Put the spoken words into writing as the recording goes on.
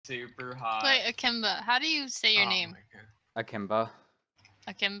Super hot. Wait, Akimba, how do you say your name? Akimba.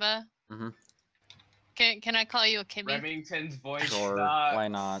 Akimba? Mm-hmm. Can I call you Akimmy? Remington's voice Sure, sucks. why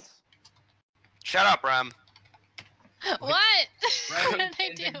not? Shut up, Rem. What? What did I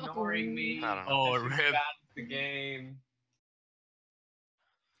Remington's do? ignoring me. I don't know. Oh, This is rip. bad at the game.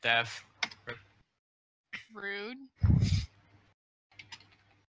 Death. Rude.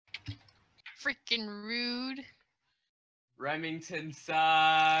 Freaking rude. Remington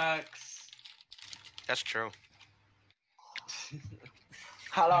sucks. That's true.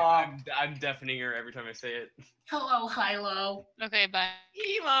 Hello. I'm deafening her every time I say it. Hello, Hilo. Okay, bye.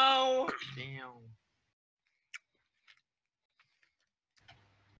 Emo. Damn.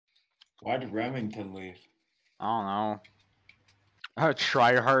 Why did Remington leave? I don't know.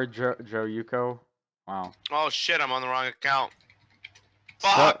 Try hard, Joe Yuko. Wow. Oh shit, I'm on the wrong account. So,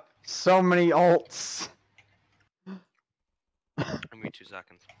 Fuck! so many ults. Give me 2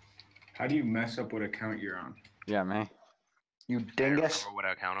 seconds. How do you mess up what account you're on? Yeah, man. You I don't dingus. remember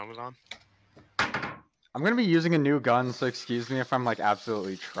what account I was on. I'm gonna be using a new gun, so excuse me if I'm like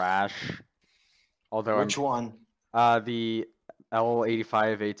absolutely trash. Although Which one? the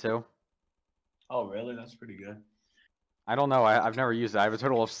L85A2. Oh, really? That's pretty good. I don't know. I've never used it. I have a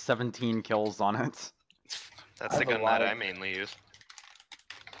total of 17 kills on it. That's I the have a gun lot that of- I mainly use.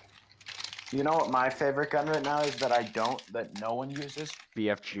 You know what my favorite gun right now is that no one uses?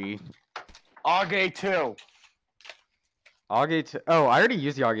 BFG. AUG 2. AUG 2. Oh, I already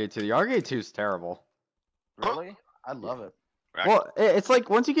used the AUG 2. The AUG 2 is terrible. Really? I love it. Right. Well, it's like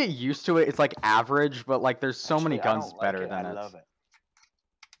once you get used to it, it's like average, but like there's so many Actually, I guns don't like better it. than I it. love it.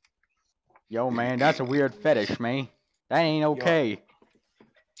 Yo, man, that's a weird fetish, man. That ain't okay.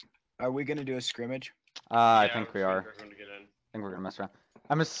 Are we gonna do a scrimmage? I Yeah, think we we're are. going to get in. I think we're gonna mess around.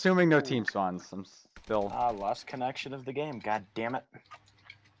 I'm assuming no team spawns. I'm still. Lost connection of the game. God damn it.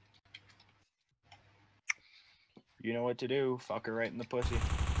 You know what to do. Fuck her right in the pussy.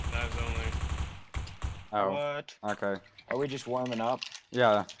 That's only. Oh, What? okay. Are we just warming up?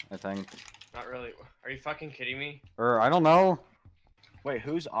 Yeah, I think. Not really. Are you fucking kidding me? Or I don't know. Wait,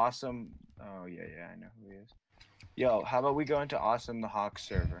 who's awesome? Oh yeah, I know who he is. Yo, how about we go into Awesome the Hawk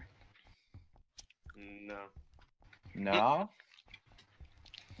server? No. No?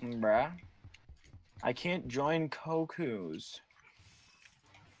 Bruh. I can't join Koku's.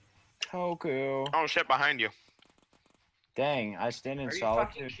 Koku. Oh shit, behind you. Dang, I stand in Are you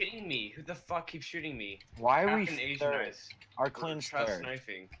fucking solitude. kidding me? Who the fuck keeps shooting me? Why are we Fucking Asian third? eyes. Our Or clean's trust third.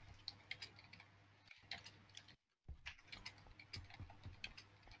 sniping.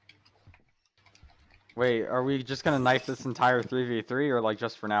 Wait, are we just gonna knife this entire 3v3 or like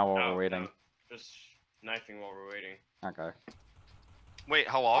just for now while No, we're waiting? no, just knifing while we're waiting. Okay. Wait,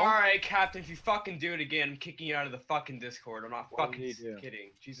 hello? Alright, Captain, if you fucking do it again, I'm kicking you out of the fucking Discord. I'm not What fucking did he do? kidding.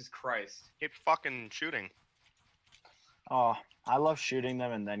 Jesus Christ. Keep fucking shooting. Oh, I love shooting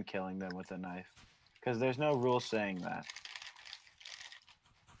them and then killing them with a knife. Because there's no rule saying that.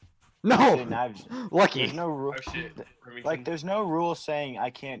 Actually, No! knives. Lucky! There's no rule. Oh shit. Like, there's no rule saying I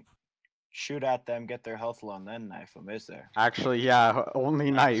can't shoot at them, get their health low, and then knife them, is there? Actually, yeah, only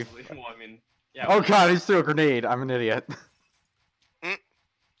knife. Actually, well, I mean, yeah. Oh god, he threw a grenade. I'm an idiot.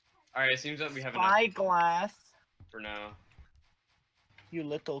 Alright, it seems like we have enough Spyglass, for now. you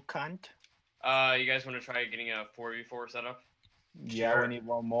little cunt. You guys want to try getting a 4v4 setup? Yeah, Sure. we need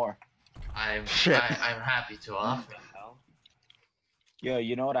one more. I'm happy to offer. What the hell? Yo,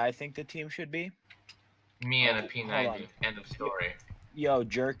 you know what I think the team should be? Me and a Oh, hold P90. on. End of story. Yo,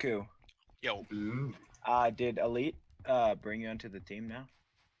 Jerku. Yo, Ooh. Did Elite bring you onto the team now?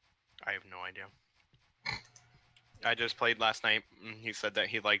 I have no idea. I just played last night, and he said that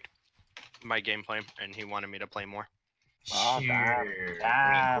he liked my gameplay, and he wanted me to play more. Oh, damn. Cheers.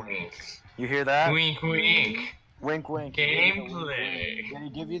 Damn. Wink, You hear that? wink. Wink, wink. Wink, wink. Gameplay. Did he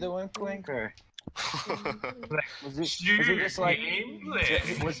give you the wink, wink, or was it Cheers. just like?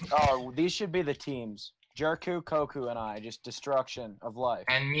 Gameplay. These should be the teams. Jerku, Koku, and I. Just destruction of life.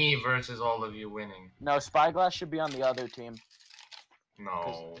 And me versus all of you winning. No, Spyglass should be on the other team.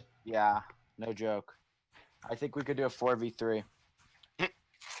 No. Yeah, no joke. I think we could do a 4v3.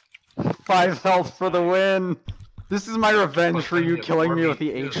 5 health for the win! This is my revenge for you killing me with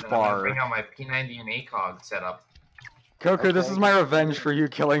the H Bring bar. out my P90 and ACOG setup. Coco, this Okay. is my revenge for you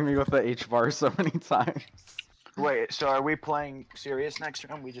killing me with the H bar so many times. Wait, so are we playing serious next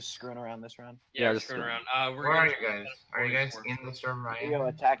round? We just screwing around this round? Yeah, Yeah, just just screwing around. We're Where are you gonna- guys? Are you guys in the server I We go am?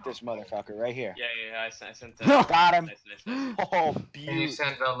 attack this motherfucker right here. Yeah, I sent that. No. Got him. Nice. Oh, Can you beaut.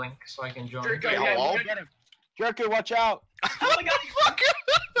 send a link so I can join? Jerk, Wait, yeah, hello? we gotta- Jerku, watch out! Oh my god, you fucker!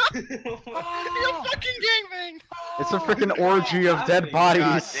 You fucking gangbang! It's a freaking orgy of dead bodies.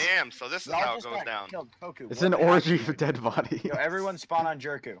 God damn, so this is Y'all how it just goes got down. killed. Koku, It's what an happened orgy to you? of dead bodies. Yo, everyone spawn on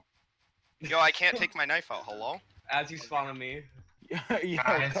Jerku. Yo, I can't take my knife out. Hello? As you spawn on me. Yo,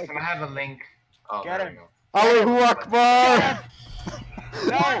 Guys, Koku. can I have a link? Oh, Get there him. we go. Allahu Akbar!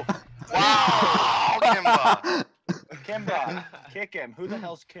 No! Wow, Kimba! Kimba, kick him. Who the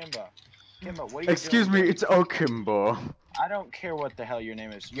hell's Kimba? Kimba, what are you Excuse doing? me, it's Okimbo. I don't care what the hell your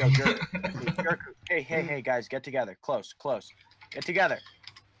name is. Yo, Jerku. Jerku. Hey, guys, get together. Close. Get together.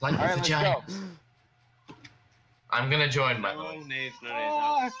 Like All right, the let's giant. go. I'm gonna join, by the No way. nades, no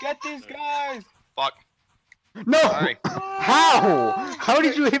Oh, nades. get these guys. Fuck. No! Sorry. How? How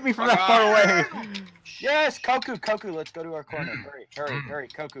did you hit me from that far away? Yes, Koku, let's go to our corner. Hurry,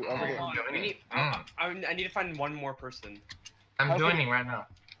 Koku, over here. We need, I need to find one more person. I'm Okay. joining right now.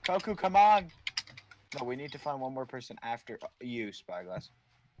 Koku, come on. No, we need to find one more person after you, Spyglass.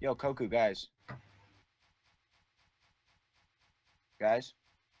 Yo, Koku, guys. Guys?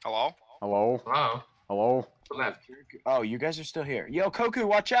 Hello? Hello? Hello? Hello? Left. Oh, you guys are still here. Yo, Koku,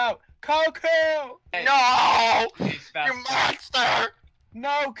 watch out! Koku! Hey, No! hey, Spaz, You monster!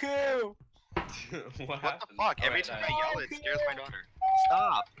 No, Ku! what What happened? the fuck? Oh, Every wait, time no. I yell, it scares my daughter.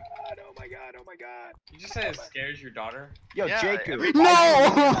 Stop. Oh my god. You just said it scares your daughter? Yo, Yeah, Jaku. every- No!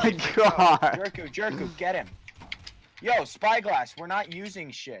 Oh my god! Jerku, get him. Yo, Spyglass, we're not using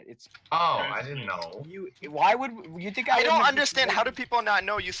shit. It's Oh, I didn't know. you. Why would you think I? I don't wouldn't have understand. just- How do people not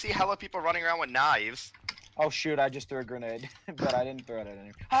know? You see hella people running around with knives. Oh shoot! I just threw a grenade, but I didn't throw it at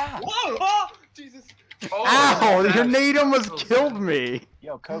anyone. Ah! Whoa! Oh, Jesus! Oh, Ow! Your that's- nade almost that's so killed sad. me!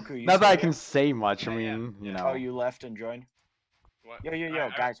 Yo, Koku, you. Not that still I there? can say much, I Yeah, yeah, mean, you yeah. know. Oh, you left and joined. What? Yo,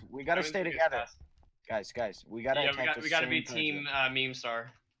 Alright, guys, we gotta I stay was- together. Guys, we gotta Yeah, attack we the gotta same be person. team meme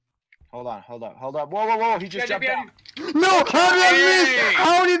star. Hold up. Whoa! He just jumped down. No! How did that miss? Hey!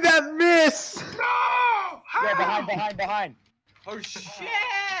 How did that miss? No! Yo, How? behind. Oh shit!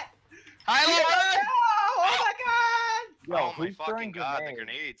 Hi, Lauren! Oh my god! Yo, Oh my who's fucking throwing god, the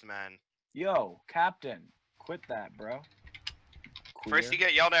grenades? grenades, man. Yo, Captain, quit that, bro. First Queer. you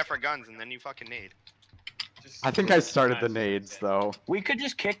get yelled at for guns, and then you fucking need. Just- I think I started the Nice. nades, though. We could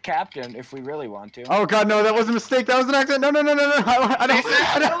just kick Captain if we really want to. Oh god, no, that was a mistake. That was an accident. No. I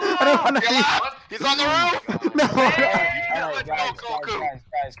don't want to You're be. alive! He's on the roof! No. Alright, Let's guys, go, Goku.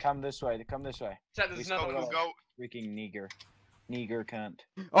 guys, come this way. Chat, there's another Goku, one. go. Freaking Neger cunt.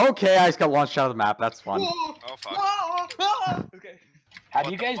 Okay, I just got launched out of the map. That's fun. Whoa! Oh fuck. Whoa! Okay. How What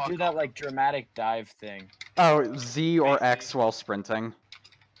do you the guys fuck? do that like dramatic dive thing? Oh, Z or X while sprinting.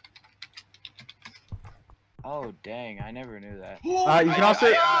 Oh dang, I never knew that. You can also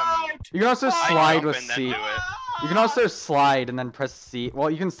I slide jump with and then C. do it. You can also slide and then press C. Well,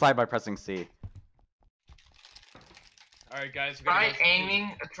 you can slide by pressing C. Alright, guys. We gotta Try go to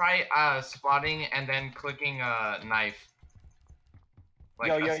aiming, try spotting, and then clicking knife.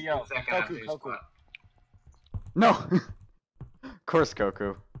 Yo, a yo, split second Goku, after you Goku. spot. No. Of course,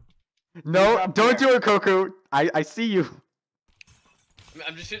 Goku. No, up don't here? do it, Goku. I see you.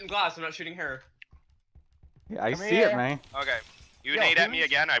 I'm just shooting glass. I'm not shooting her. Yeah, I Come see here. it, man. Okay. You Yo, nade at me who's-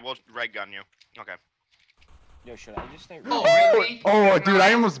 again, I will red gun you. Okay. Yo, should I just stay? Oh, really? Oh, dude,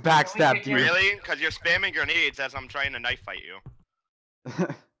 I almost Can we backstabbed get you. Really? Because you're spamming grenades as I'm trying to knife fight you.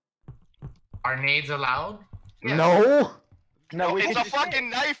 Are nades allowed? Yes. No. No, we it's could a just- fucking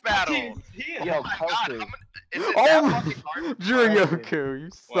knife battle! Yeah. Yo, Oh my god, Koku. is it Oh that my- fucking hard? Juryoku, you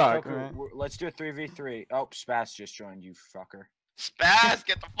suck, Koku, man. let's do a 3v3. Oh, Spaz just joined, you fucker. Spaz,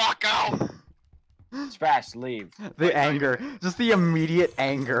 get the fuck out! Spaz, leave. The anger, just the immediate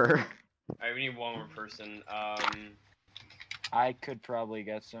anger. Alright, we need one more person. I could probably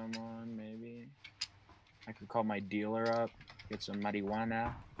get someone, maybe. I could call my dealer up, get some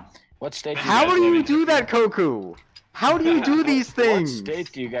marijuana. What state do you How guys do live you in? do that, Koku? How do you do these What things?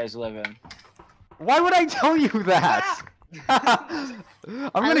 state do you guys live in? Why would I tell you that? I'm I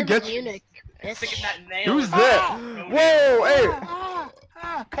gonna live get in you. Munich. sticking that nail. Who's in- that? No Whoa,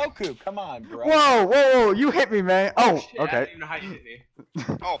 hey! Koku, come on, bro. Whoa! You hit me, man. Oh, Shit, I okay. don't even know how you hit me.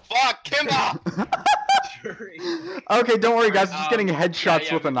 Oh fuck, Kimba! Sorry. Okay, don't worry, guys. I'm just Alright, getting headshots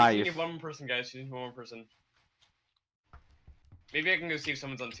yeah, with a we knife. need one more person, guys. We need one more person. Maybe I can go see if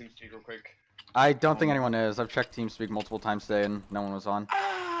someone's on TeamSpeak real quick. I don't think anyone is. I've checked TeamSpeak multiple times today, and no one was on.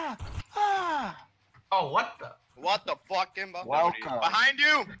 Oh, what the? What the fuck, Kimba? Welcome. Behind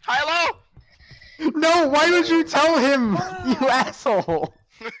you! Hilo! No, why would you tell him? You asshole!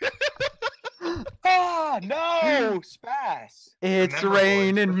 No, Spaz. It's Remember, boys,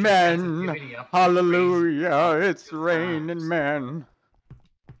 raining put your men. sensitivity up to Hallelujah, it's Good raining times. men.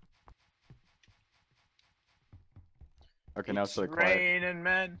 Okay, now it's It's really quiet. raining,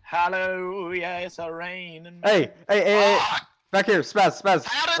 man. Hallelujah, it's a raining. Hey! Back here, Spaz.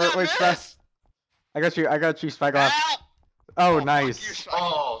 How did Or, I wait, miss? Spaz. I got you, Spyglass. Help! Oh, fuck nice. you, Spike.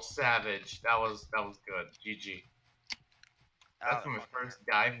 Oh, savage. That was good. GG. Out That's of my fucking first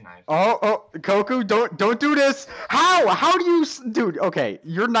dive knife. Oh, Koku, don't do this. How do you, dude? Okay,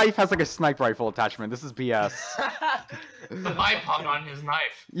 your knife has like a sniper rifle attachment. This is BS. The bipod on his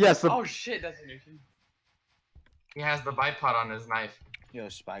knife. Yes. Oh shit, that's an issue. He has the bipod on his knife. Yo,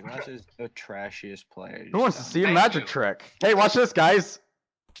 Spyglass is the trashiest player. Who wants to see a Thank magic you. trick? Hey, watch this, guys.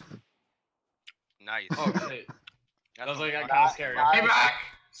 Nice. Oh shit. That was like fucking kind of scary. Stay back!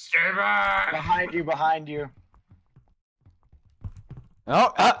 Stay back! Behind you.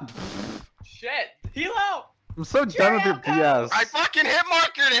 Oh, Shit! Heal out! I'm so done with your BS. I fucking hit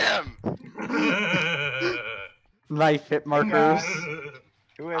markered him! Knife hit markers.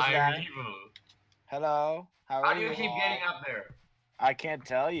 Who is I'm that? evil. Hello. How How are do you keep all? getting up there? I can't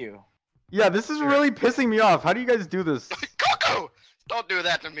tell you. Yeah, this is really pissing me off. How do you guys do this? Coco! Don't do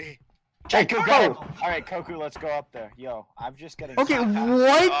that to me. Hey, Koku, Koku. All right, Koku, let's go up there. Yo, I'm just getting. Okay, shot at. Oh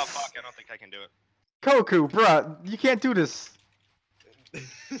what? fuck, I don't think I can do it. Koku, bruh, you can't do this.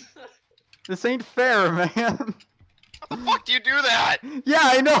 This ain't fair, man. How the fuck do you do that? Yeah,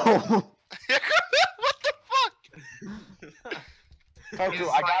 I know. What the fuck? Koku,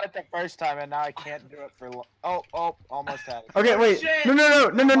 It's I got like- it the first time, and now I can't do it for. Oh, almost had it. Okay, wait. shit.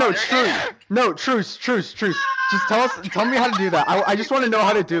 No, truce. No, truce. Just tell me how to do that. I just want to know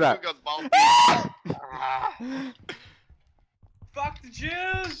how to do that. Goes bald. Ah. Fuck the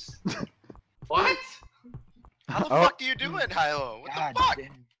Jews! What? How the Oh. fuck do you do it, Hilo? What God the fuck?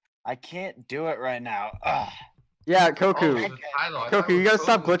 damn. I can't do it right now. Ugh. Yeah, Koku. Oh, it's Hilo. I thought Koku, it you was gotta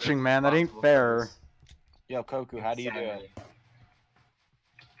stop Koku that's glitching, man. That ain't responsible for fair. this. Yo, Koku, how do you do it? Insanity.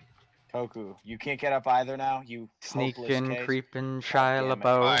 Koku, you can't get up either now. You hopeless Sneaking, case. creeping, damn Shia it. LaBeouf.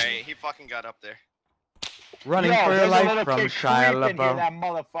 Alright, he fucking got up there. Running Yo, for your there's a life little from kid Shia creeping here, LaBeouf. that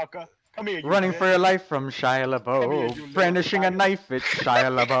motherfucker. Come here, you Running bitch. for your life from Shia Come here, you LaBeouf. little Brandishing a faggot. knife, it's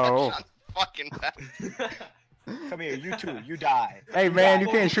Shia LaBeouf. Shut fucking back. Come here, you too. You die. Hey man, you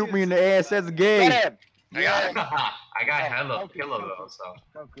die. can't shoot me in the ass. That's gay. Get him. I got him. I got Hilo Koku, Hilo Koku. though, so.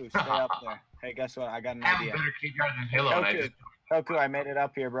 Koku, stay up there. Hey, guess what? I got an I have a idea. better kick guard than Hilo, and I Koku, just Koku, I made it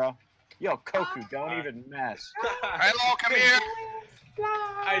up here, bro. Yo, Koku, don't even mess. Hilo, come here!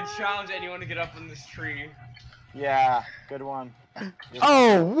 I challenge anyone to get up in this tree. Yeah, good one.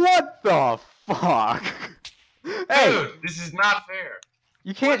 Oh, what the fuck? Hey, Dude, this is not fair.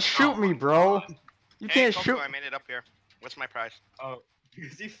 you can't shoot me, bro. You Hey, can't Coco, shoot. I made it up here. What's my prize? Oh,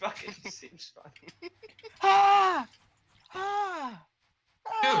 because he fucking seems fun. Ah! Ah! Dude,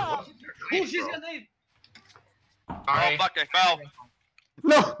 Ah! what's with your Oh, knife, she's bro? got knife. Sorry. Oh fuck, I fell.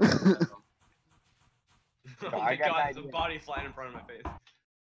 No. Oh I my got an god, there's a idea. body flying in front of my face. What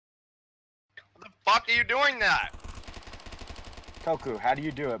the fuck are you doing that? Koku, how do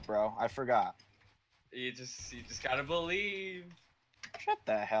you do it, bro? I forgot. You just gotta believe. Shut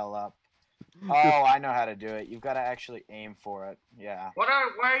the hell up. Oh, I know how to do it. You've got to actually aim for it. Yeah. Why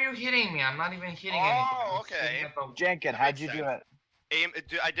are you hitting me? I'm not even hitting anything. Oh, I'm sitting okay. at the- Jenkin, how'd you do it?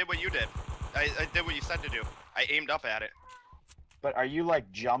 I did what you did. I did what you said to do. I aimed up at it. But are you like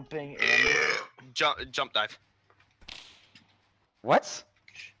jumping in? Jump dive. What?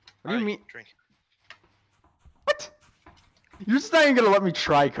 What do you Alright, mean? Drink. What? You're just not even gonna let me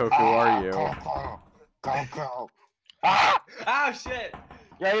try, Koku, are you? Koku. Ah! Oh shit!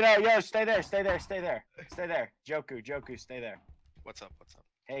 Yo, stay there. Joku, stay there. What's up? What's up?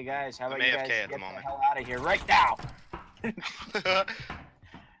 Hey guys, how I'm about you guys AFK get at the the moment. hell out of here right now?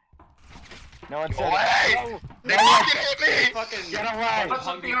 No one said away! it. They No, fucking hit me! Fucking Get away! What's with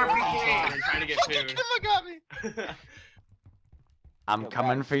hungry the orange RPG? children trying to get Fucking food. killer got me. I'm Yo,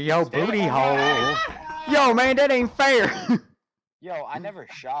 coming guys, for your stay booty away. hole. Yo, man, that ain't fair. Yo, I never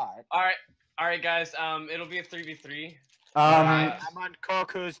shot. Alright guys, it'll be a 3v3. Alright. I'm on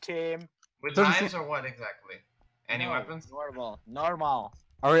Koku's team. With Doesn't knives or what exactly? Any No, weapons? Normal.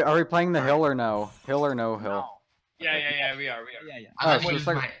 Are we playing the hill or no? Hill or no hill? No. Yeah, we are. Yeah. I'm so gonna it's use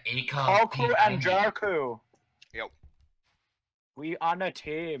like- my ACOG. Koku and Jarku. Yo. We on a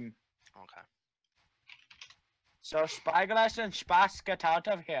team. Okay. So Spyglass and Spass get out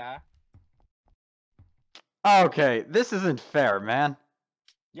of here. Okay, this isn't fair, man.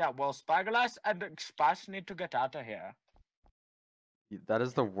 Yeah, well, Spyglass and Spass need to get out of here. That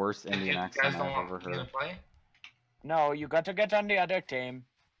is the worst You Indian guys accent don't I've want ever me to heard. play? No, you got to get on the other team.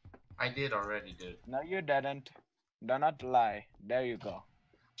 I did already, dude. No, you didn't. Do not lie. There you go.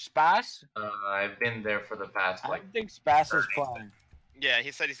 Spass? I've been there for the past I like. don't think Spass is 30 playing. Yeah,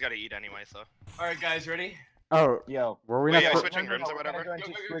 he said he's got to eat anyway, so. Alright guys, ready? Oh, Yo. were we Wait, not? yeah, spo- switching rooms or we gotta whatever? go into-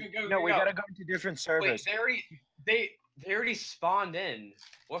 Go, go, go, go, no, go, we go. gotta go into different servers. Wait, they already spawned in.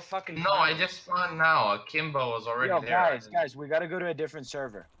 What fucking? No, I time? just spawned now. Akimbo was already Yo, there. guys, we gotta go to a different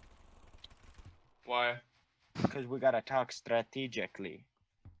server Why? because we gotta talk strategically.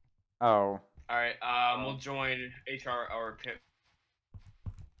 Oh, All right. We'll join HR or Pip.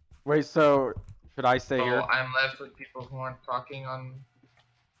 wait. So should I stay So here? I'm left with people who aren't talking on.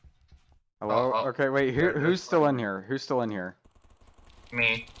 Hello. oh, Okay. Wait. yeah, Who's that's still fine. in here? Who's still in here?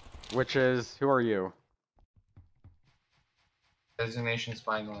 Me. Which is who are you? Designation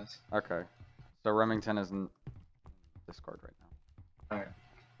Spyglass. Okay. So Remington isn't Discord right now. Alright.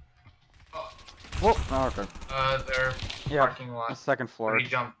 Whoa. Oh, okay. They're Yeah. parking The lot. second floor. We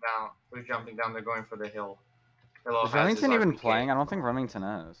jump down. We're jumping down. They're going for the hill. Hello, Is Remington even playing? I don't think Remington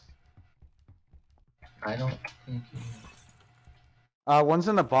is. I don't think. One's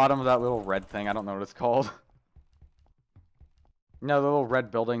in the bottom of that little red thing. I don't know what it's called. No, the little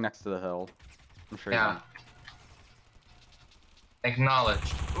red building next to the hill. I'm sure. Yeah.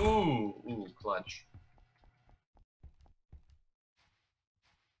 Acknowledged. Ooh, clutch.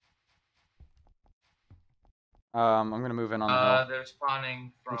 I'm gonna move in on the hill. They're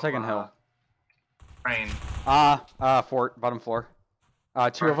spawning from. I'm taking hill. Train. Fort, bottom floor.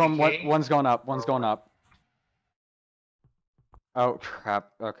 Two of them. RPK? One's going up. One's going up. Oh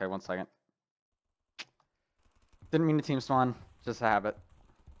crap. Okay, 1 second. Didn't mean to team spawn. Just a habit.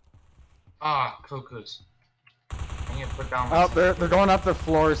 Cuckoos. I need to put down. Oh, they're going up the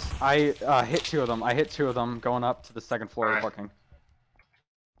floors. I hit 2 of them. I hit 2 of them going up to the second floor of the Alright. parking.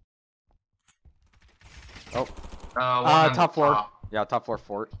 Oh, one on the top floor. top. Yeah, top floor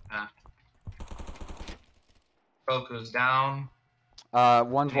fort. Cuckoos down.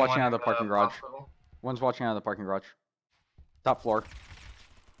 One's Anyone watching out in of the parking garage. hospital? One's watching out of the parking garage. Top floor.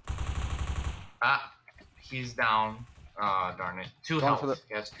 He's down. Darn it. 2 Going health. for the-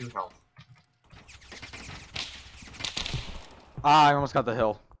 He has 2 health. I almost got the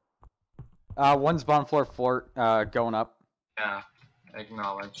hill. One's bottom floor fort, going up. Yeah,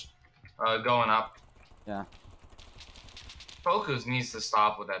 acknowledged. Going up. Yeah. Focus needs to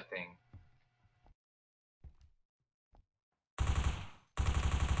stop with that thing.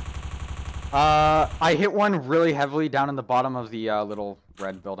 I hit one really heavily down in the bottom of the little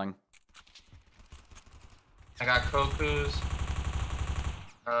red building. I got Koku's.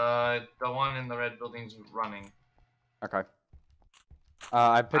 The one in the red building's running. Okay.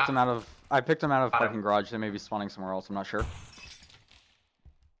 I picked him out of Got parking him. garage. They may be spawning somewhere else. I'm not sure.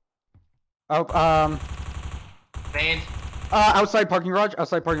 Oh, Nade. outside parking garage.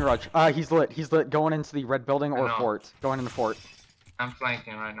 Outside parking garage. He's lit. He's lit. Going into the red building or know. fort. Going into fort. I'm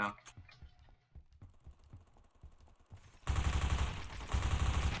flanking right now.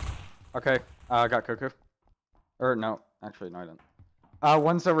 Okay. Got Cuckoo. Or no, actually no, I didn't.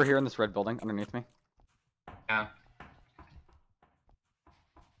 One's over here in this red building underneath me. Yeah.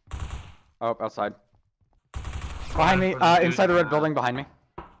 Oh, outside. Behind me. for the dude Inside the red in building behind me.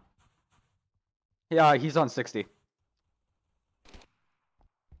 Yeah, he's on 60.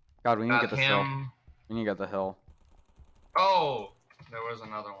 God, we need to Got get this hill. him. We need to get the hill. Oh, there was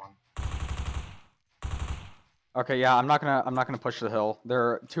another one. Okay, yeah, I'm not gonna push the hill.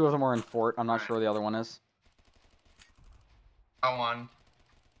 Two of them are in fort. I'm not Alright. sure where the other one is. Got one.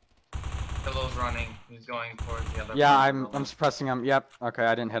 Pillow's running. He's going towards the other. Yeah, part of I'm the building. suppressing him. Yep. Okay,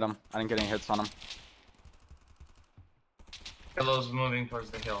 I didn't hit him. I didn't get any hits on him. Pillow's moving towards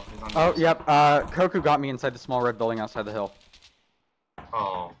the hill. He's on the Oh, other yep. side. Koku got me inside the small red building outside the hill.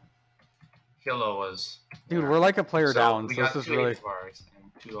 Oh. Pillow was. Dude, there. we're like a player down, we so got this is 2 really. H-bars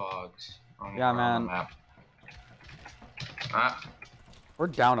and 2 logs. Yeah, man. Map. We're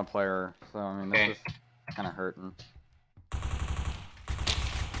down a player, so I mean, Okay. this is kind of hurting.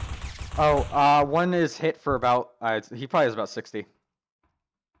 Oh, one is hit for about. He probably has about 60.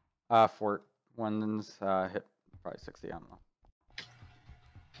 Fort. One's hit probably 60. I don't know.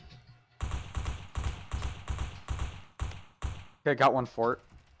 Okay, got one fort.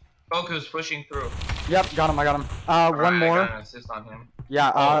 Focus pushing through. Yep, got him. I got him. One Alright, I more. got an assist on him.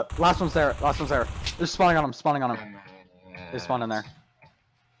 Yeah. Oh. Last one's there. Last one's there. They're spawning on him. Spawning on him. They spawned in there.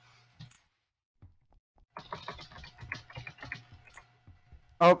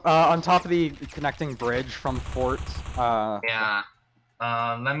 Oh, on top of the connecting bridge from fort. Yeah.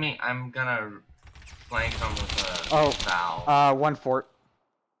 I'm gonna flank him with a Oh, valve. one fort.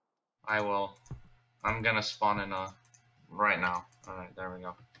 I will. I'm gonna spawn in right now. Alright, there we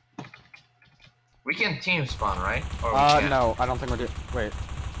go. We can team spawn, right? Or we can't? No, I don't think we're doing. Wait,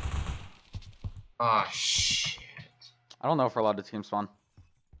 Oh shit. I don't know if we're allowed to team spawn.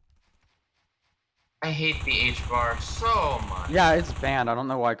 I hate the H bar so much. Yeah, it's banned. I don't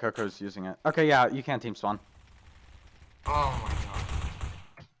know why Coco's using it. Okay, yeah, you can team spawn. Oh my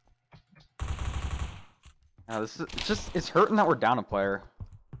god. Yeah, it's hurting that we're down a player.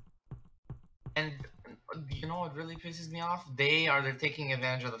 And you know what really pisses me off? They're taking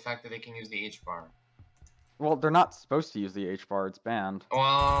advantage of the fact that they can use the H bar. Well, they're not supposed to use the H bar. It's banned.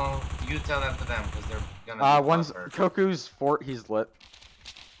 Well, you tell that to them because they're gonna. One's Koku's fort. He's lit.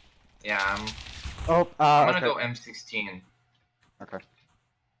 Yeah, Oh, I'm gonna okay. go M16. Okay.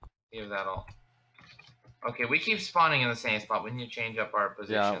 Give that all. Okay, we keep spawning in the same spot. We need to change up our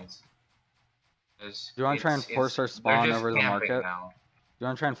positions. Do you want to try and force our spawn they're just over to the camping market? now. Do you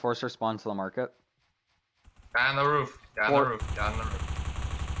want to try and force our spawn to the market? Guy on the roof. Guy on Fort. the roof. Guy on the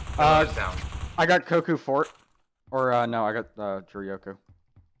roof. Uh, Pillar's down. I got Koku fort. Or, no, I got, Juryoku.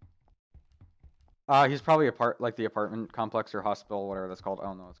 He's probably like the apartment complex or hospital, whatever that's called. I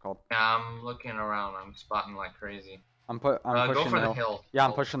don't know what it's called. Yeah, I'm looking around. I'm spotting like crazy. I'm Go pushing for the the hill. hill. Yeah,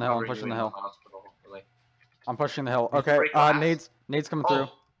 I'm I'll pushing the hill. I'm cover you pushing the in hill. hospital, hopefully. I'm pushing the hill. Did you Okay, break glass? nades coming through.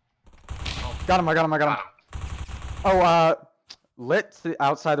 Oh, Got him, I got him. Oh, lit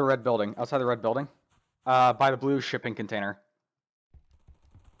outside the red building. Outside the red building. By the blue shipping container.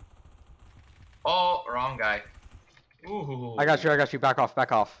 Oh, wrong guy. Ooh. I got you. Back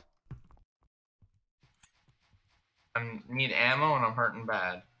off. I need ammo and I'm hurting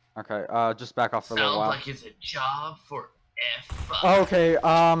bad. Okay, just back off for a little Sounds while. like it's a job for F. Okay,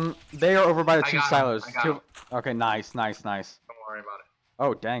 they are over by the I two got 'em, silos. I got 'em. Okay, nice. Don't worry about it.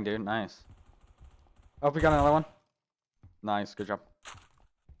 Oh, dang, dude, nice. Oh, we got another one. Nice, good job.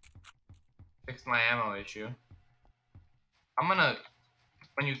 Fixed my ammo issue. I'm gonna,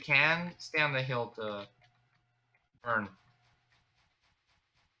 when you can, stay on the hill to burn.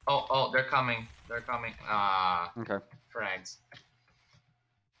 Oh, they're coming. Ah, Okay. frags.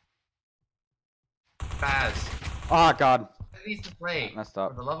 Spaz. Oh, God. Spaz needs to play. Messed For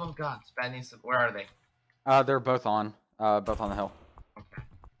up. the love of God, Spaz needs to. Where are they? They're both on the hill. Okay.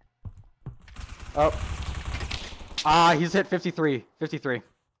 Oh. He's hit 53.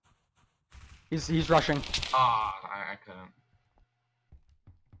 He's rushing. Ah, I couldn't.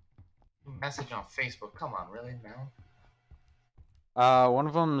 Message on Facebook. Come on, really now? One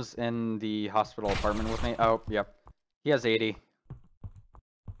of them's in the hospital apartment with me. Oh, yep. He has 80.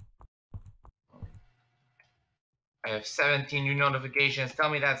 I have 17 new notifications. Tell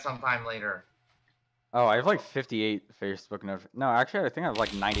me that sometime later. Oh, I have like 58 Facebook No, actually, I think I have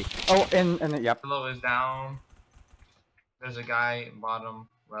like 90. Oh, and yep. Below is down. There's a guy bottom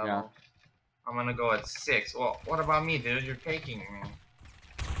level. Yeah. I'm gonna go at 6. Well, what about me, dude? You're taking me.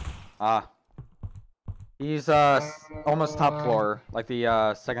 He's almost top floor, like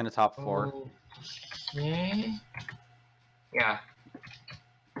the second to top floor. Okay. Yeah.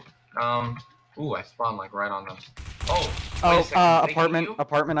 Ooh, I spawned like right on them. Oh. Wait a second.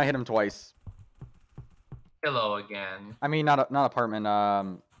 Apartment. I hit him twice. Hello again. I mean, not apartment.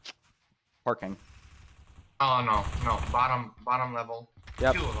 Parking. Oh no. Bottom level.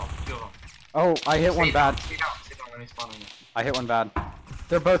 Yep. Two of them. Oh, I hit one bad. Stay down. Let me spawn on you. I hit one bad.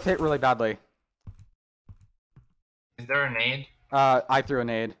 They're both hit really badly. Is there a nade? I threw a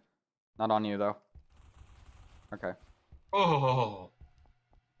nade. Not on you though. Okay. Oh.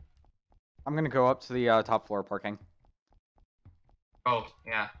 I'm gonna go up to the top floor parking. Oh,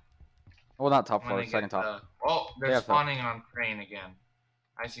 yeah. Well, not top I'm floor, gonna second get, top. Oh, they're Yeah, so- spawning on crane again.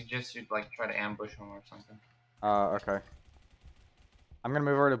 I suggest you like try to ambush them or something. Okay. I'm gonna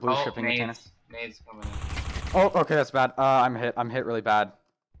move over to blue Oh, shipping container. nades coming in. Oh, okay, that's bad. I'm hit really bad.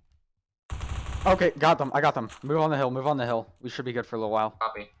 Okay, got them. I got them. Move on the hill. We should be good for a little while.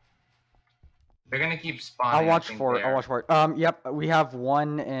 Copy. They're gonna keep spawning. I'll watch I think, for it. there. Yep, we have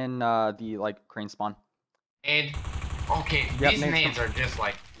one in the like crane spawn. Nade. Okay, Yep, these nades nades are just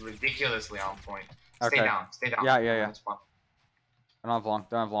like ridiculously on point. Stay Okay. down. Yeah. Spawn. They don't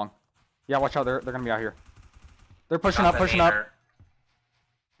have long. Yeah, watch out. They're gonna be out here. They're pushing Got up. the nader.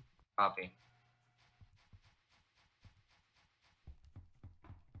 Copy.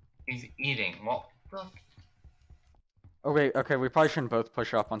 He's eating. What the? Okay. We probably shouldn't both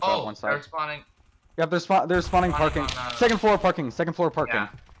push up onto Oh, one they're side. spawning. Yep, they're spawning Spawning parking. on, Second floor parking. Yeah.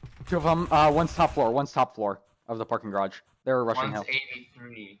 Two of them. One's top floor of the parking garage. They're rushing One's hill.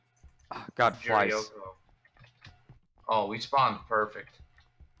 83. God, flies. Juryoku. Oh, we spawned perfect.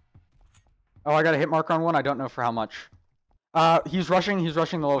 Oh, I got a hit marker on one. I don't know for how much. He's rushing the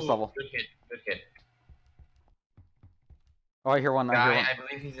lowest Ooh, level. Good hit. Oh, I hear one. Guy, I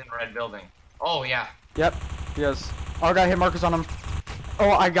believe he's in red building. Oh, yeah. Yep, he is. Oh, I got hit markers on him. Oh,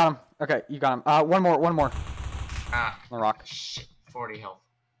 I got him. Okay, you got him. One more. Ah, On the rock. shit. 40 health.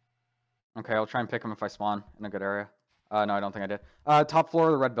 Okay, I'll try and pick him if I spawn in a good area. No, I don't think I did. Top floor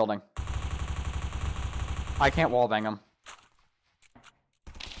of the red building. I can't wallbang him.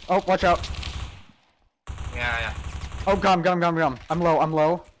 Oh, watch out. Yeah. Oh, got him. I'm low.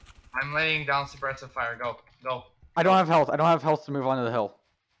 I'm laying down suppressive fire. Go. I don't have health. I don't have health to move onto the hill.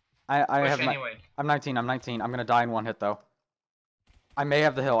 I Push have. anyway. I'm 19. I'm gonna die in one hit though. I may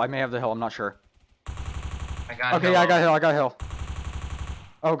have the hill. I'm not sure. I got Okay, hill. yeah, I got hill.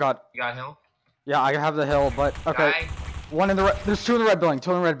 Oh god. You got hill? Yeah, I have the hill, but okay. Guy? One in the red. There's two in the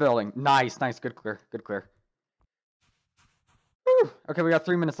red building. Nice. Good clear. Whew. Okay, we got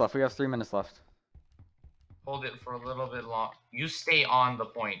 3 minutes left. Hold it for a little bit long. You stay on the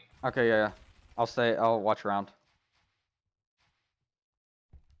point. Okay, yeah. I'll watch around.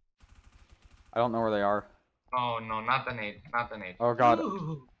 I don't know where they are. Oh no, not the nade. Oh god.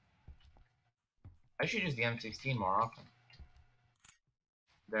 Ooh. I should use the M16 more often.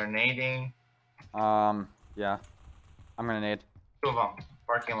 They're nading. Yeah. I'm gonna nade. 2 of them.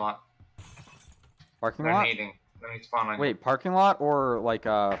 Parking lot. Parking They're lot? nading. Let me spawn on you. Wait, parking lot or like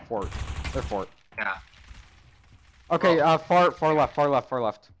fort? They're fort. Yeah. Okay, far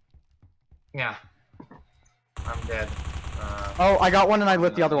left. Yeah. I'm dead. Oh, I got one and I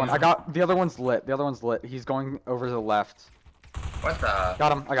lit the other one. The other one's lit. He's going over to the left. What the?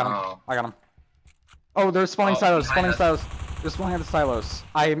 Got him. Oh. I got him. Oh, they're spawning silos. behind us. They're spawning at the silos.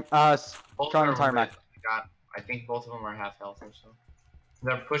 I'm Both trying are to entire lit. map. I think both of them are half health or so.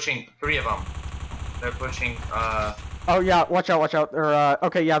 They're pushing 3 of them. They're pushing. Oh yeah, watch out. They're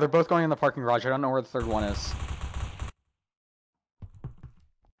okay. Yeah, they're both going in the parking garage. I don't know where the third one is.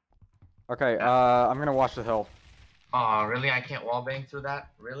 Okay. I'm gonna watch the hill. Oh, really? I can't wallbang through that?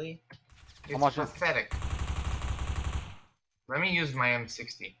 Really? It's watching. pathetic. Let me use my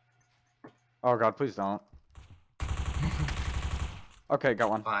M60. Oh god, please don't. Okay, got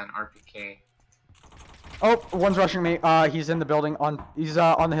one. Fine, RPK. Oh, one's rushing me. He's in the building. He's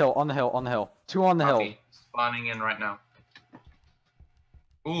on the hill. 2 on the hill. Copy. Spawning in right now.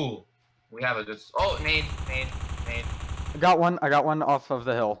 Ooh, we have a good. Oh, nade. I got one off of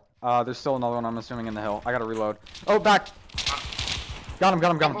the hill. There's still another one, I'm assuming, in the hill. I gotta reload. Oh, back! Got him.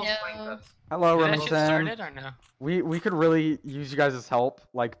 Yeah. Hello, Did that shit Remington. started or no? We could really use you guys' help.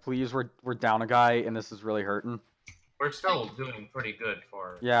 Like, please, we're down a guy, and this is really hurting. We're still doing pretty good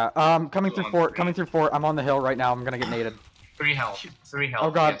for. Yeah, coming through fort. I'm on the hill right now. I'm gonna get naded. 3 health. 3 health.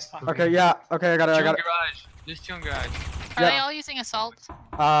 Oh god. Yes, Okay, yeah. Okay, I got it. Garage. Just two in garage. Are Yeah. they all using assault?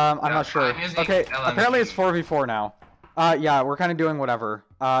 I'm Yeah, not sure. I'm using Okay, LMG. apparently it's 4v4 now. Yeah, we're kind of doing whatever.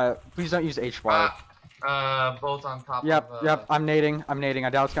 Please don't use H-bar. Both on top Yep, of. yep. I'm nading. I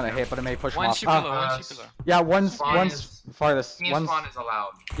doubt it's gonna hit, but it may push him One off. super low, one super low. Yeah, one's Spawn is- farthest. Team One's spawn is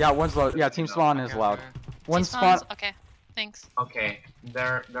allowed. yeah, one's low. Yeah, team spawn is Okay, allowed. okay. One T-spawns? spawn. Okay, thanks. Okay,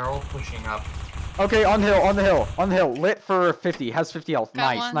 they're all pushing up. Okay, on the hill. Lit for 50. Has 50 health.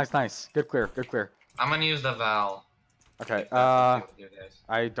 Got Nice. one. Good clear. I'm gonna use the Val. Okay. If that's okay with you guys.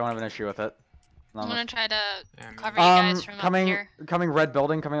 I don't have an issue with it. I'm gonna try to Yeah, man. cover you guys from up coming here. red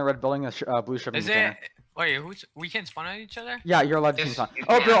building. The blue shipping Is container. it? Wait, we can't spawn on each other? Yeah, you're allowed to Yes, team spawn. you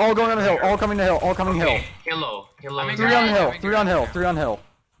Oh, can. they're all going on the hill. All coming to hill. Okay, Hillo. I mean, 3 on Yeah, hill. yeah, 3 on hill. yeah. 3 on hill.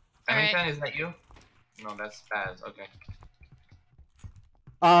 Remington, is that you? No, that's Spaz. Okay.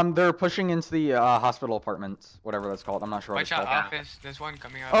 They're pushing into the hospital apartments, whatever that's called. I'm not sure what Watch it's out, called. office. There's one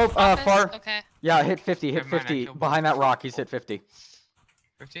coming up. Oh, Office? far. Okay. Yeah, hit 50. Never mind, I killed Behind both. that rock, he's hit 50.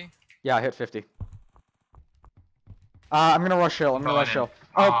 50? Yeah, hit 50. I'm gonna rush hill. Going in. Oh,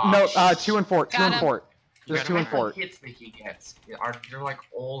 Aw, no, 2 and fort. 2 Got and him. fort. You There's got 2 him? and fort. Hits that he gets. They're like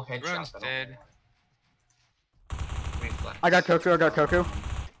all headshots. Ruin's dead. Reflex. I got Koku.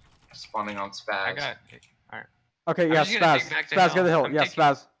 Spawning on Spaz. I got. Alright. Okay, I'm yeah, just gonna Spaz. take back the Spaz, hill. get the hill. I'm Yeah, taking-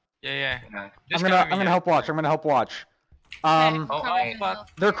 Spaz. Yeah. Yeah. Just I'm cover me, gonna yeah. help watch. Oh, Cover oh, the fuck. hill.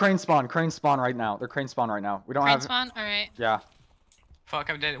 They're crane spawn right now. We don't Crane have. spawn? Alright. Yeah. Fuck,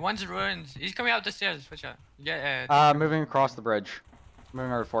 I'm dead. One's ruins. He's coming out the stairs. Watch out. Yeah. Moving across the bridge.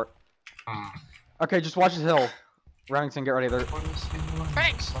 Moving over to fort. Ah. Okay, just watch the hill. Remington, get ready.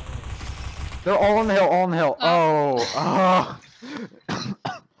 Thanks. They're all on the hill. Oh.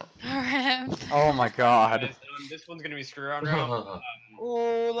 Oh my god. This one's gonna be screw around round.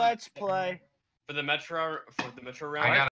 Oh, let's play. For the metro round. I got